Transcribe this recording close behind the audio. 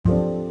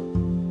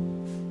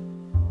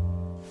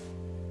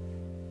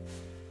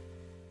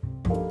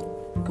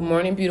Good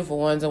morning, beautiful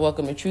ones, and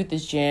welcome to Truth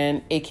is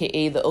Jan,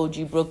 aka the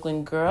OG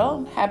Brooklyn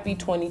girl. Happy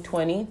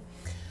 2020.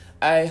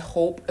 I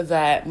hope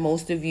that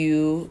most of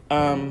you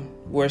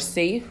were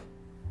safe,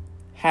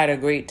 had a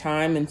great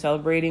time in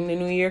celebrating the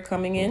new year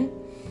coming in,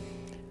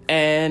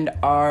 and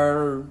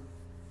are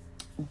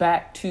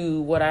back to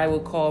what I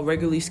would call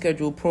regularly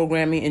scheduled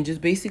programming and just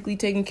basically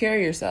taking care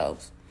of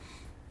yourselves.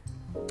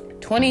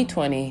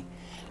 2020,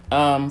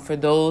 for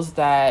those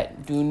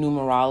that do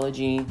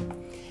numerology,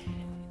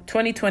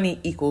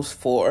 2020 equals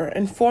 4,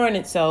 and 4 in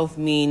itself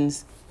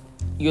means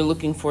you're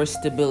looking for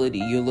stability.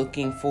 You're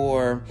looking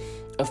for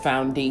a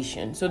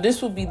foundation. So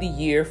this will be the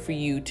year for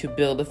you to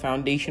build a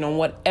foundation on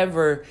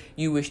whatever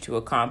you wish to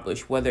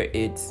accomplish, whether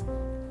it's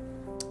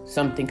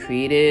something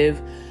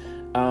creative,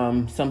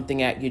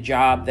 something at your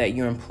job that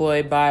you're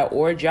employed by,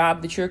 or a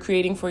job that you're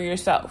creating for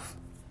yourself.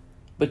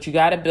 But you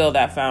got to build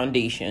that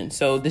foundation.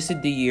 So this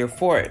is the year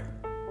for it.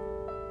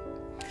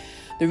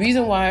 The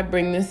reason why I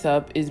bring this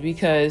up is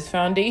because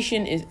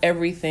foundation is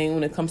everything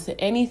when it comes to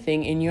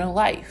anything in your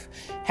life.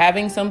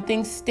 Having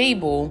something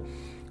stable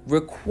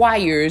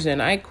requires,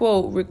 and I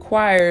quote,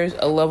 requires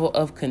a level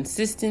of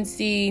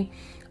consistency,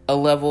 a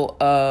level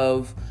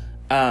of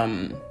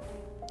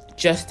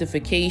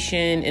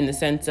justification in the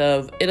sense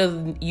of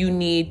you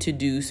need to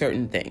do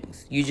certain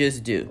things. You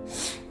just do.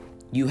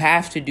 You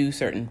have to do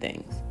certain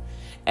things.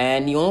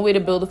 And the only way to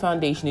build a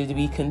foundation is to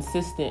be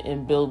consistent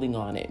in building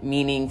on it,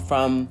 meaning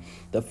from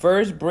the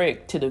first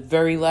brick to the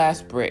very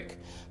last brick,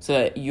 so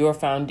that your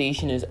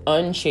foundation is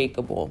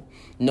unshakable.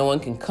 No one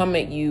can come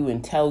at you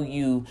and tell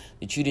you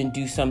that you didn't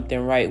do something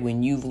right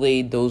when you've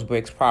laid those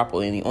bricks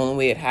properly. And the only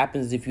way it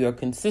happens is if you are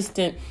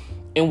consistent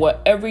in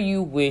whatever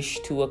you wish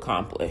to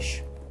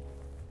accomplish.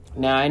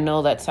 Now, I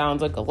know that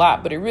sounds like a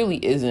lot, but it really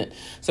isn't.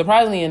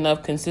 Surprisingly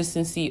enough,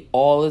 consistency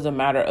all is a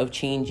matter of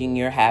changing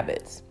your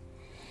habits.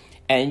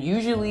 And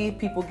usually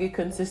people get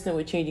consistent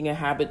with changing a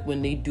habit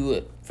when they do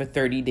it for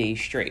 30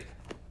 days straight.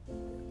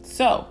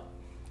 So,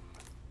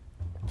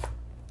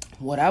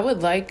 what I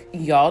would like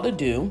y'all to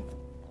do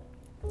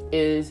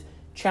is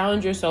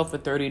challenge yourself for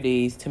 30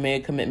 days to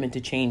make a commitment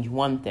to change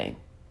one thing.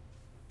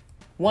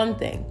 One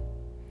thing.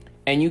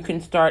 And you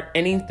can start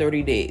any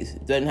 30 days.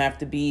 It doesn't have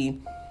to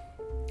be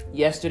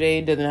yesterday.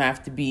 It doesn't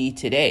have to be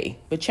today.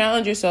 But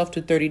challenge yourself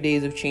to 30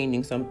 days of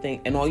changing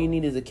something. And all you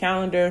need is a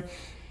calendar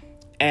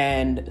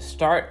and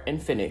start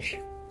and finish.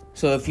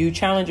 So if you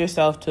challenge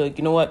yourself to,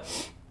 you know what,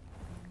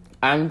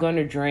 I'm going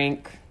to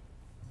drink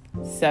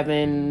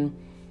 7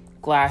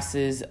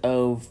 glasses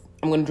of,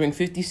 I'm going to drink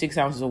 56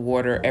 ounces of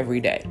water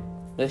every day.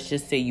 Let's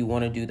just say you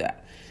want to do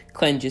that.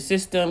 Cleanse your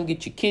system,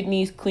 get your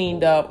kidneys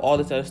cleaned up, all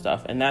this other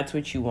stuff. And that's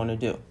what you want to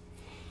do.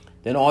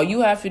 Then all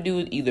you have to do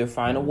is either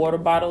find a water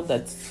bottle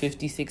that's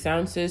 56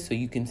 ounces so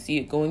you can see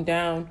it going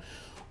down,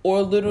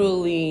 or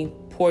literally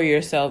pour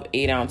yourself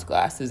 8-ounce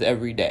glasses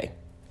every day.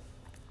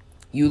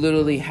 You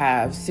literally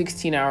have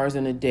 16 hours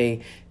in a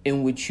day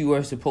in which you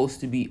are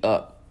supposed to be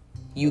up.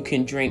 You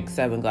can drink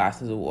 7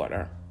 glasses of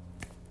water.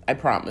 I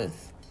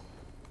promise.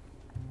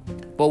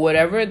 But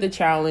whatever the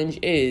challenge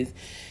is,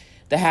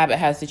 the habit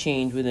has to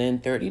change within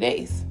 30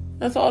 days.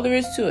 That's all there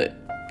is to it.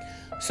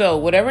 So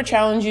whatever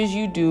challenges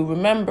you do,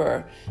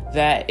 remember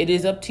that it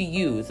is up to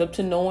you. It's up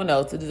to no one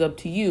else. It is up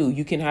to you.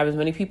 You can have as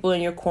many people in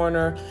your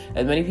corner,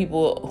 as many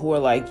people who are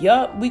like,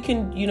 yup, we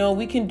can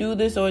do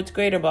this, or it's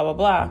great, or blah, blah,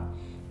 blah.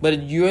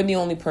 But you're the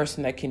only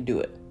person that can do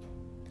it.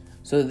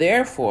 So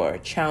therefore,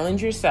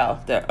 challenge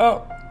yourself that,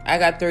 I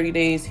got 30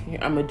 days. Here,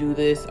 I'm going to do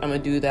this. I'm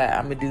going to do that.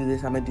 I'm going to do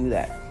this. I'm going to do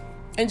that.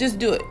 And just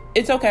do it.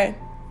 It's okay.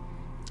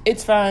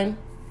 It's fine.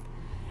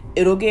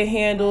 It'll get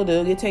handled.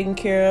 It'll get taken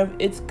care of.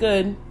 It's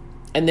good.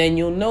 And then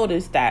you'll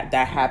notice that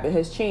that habit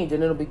has changed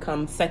and it'll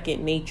become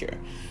second nature.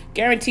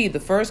 Guaranteed, the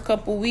first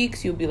couple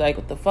weeks, you'll be like,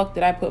 what the fuck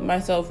did I put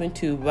myself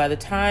into? By the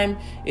time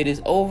it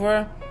is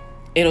over,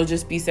 it'll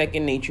just be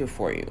second nature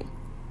for you.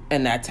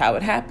 And that's how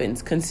it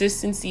happens.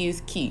 Consistency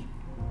is key.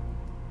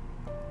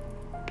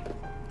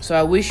 So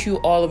I wish you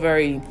all a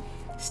very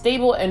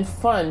stable and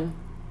fun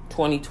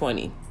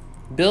 2020.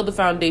 Build the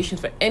foundations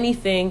for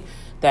anything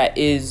that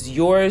is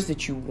yours,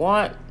 that you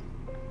want.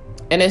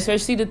 And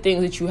especially the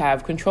things that you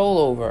have control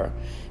over.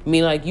 I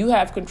mean, like, you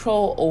have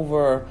control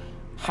over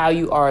how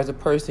you are as a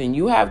person.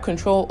 You have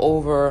control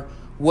over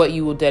what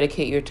you will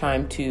dedicate your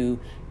time to.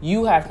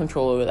 You have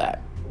control over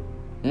that.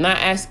 I'm not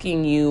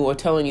asking you or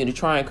telling you to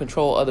try and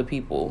control other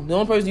people. The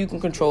only person you can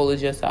control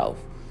is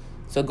yourself.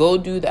 So go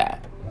do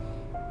that.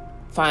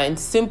 Find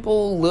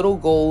simple little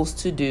goals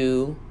to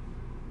do,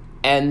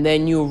 and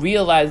then you'll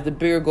realize the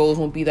bigger goals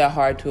won't be that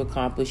hard to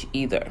accomplish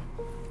either.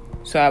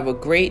 So have a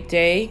great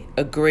day,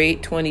 a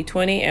great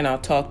 2020, and I'll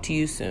talk to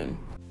you soon.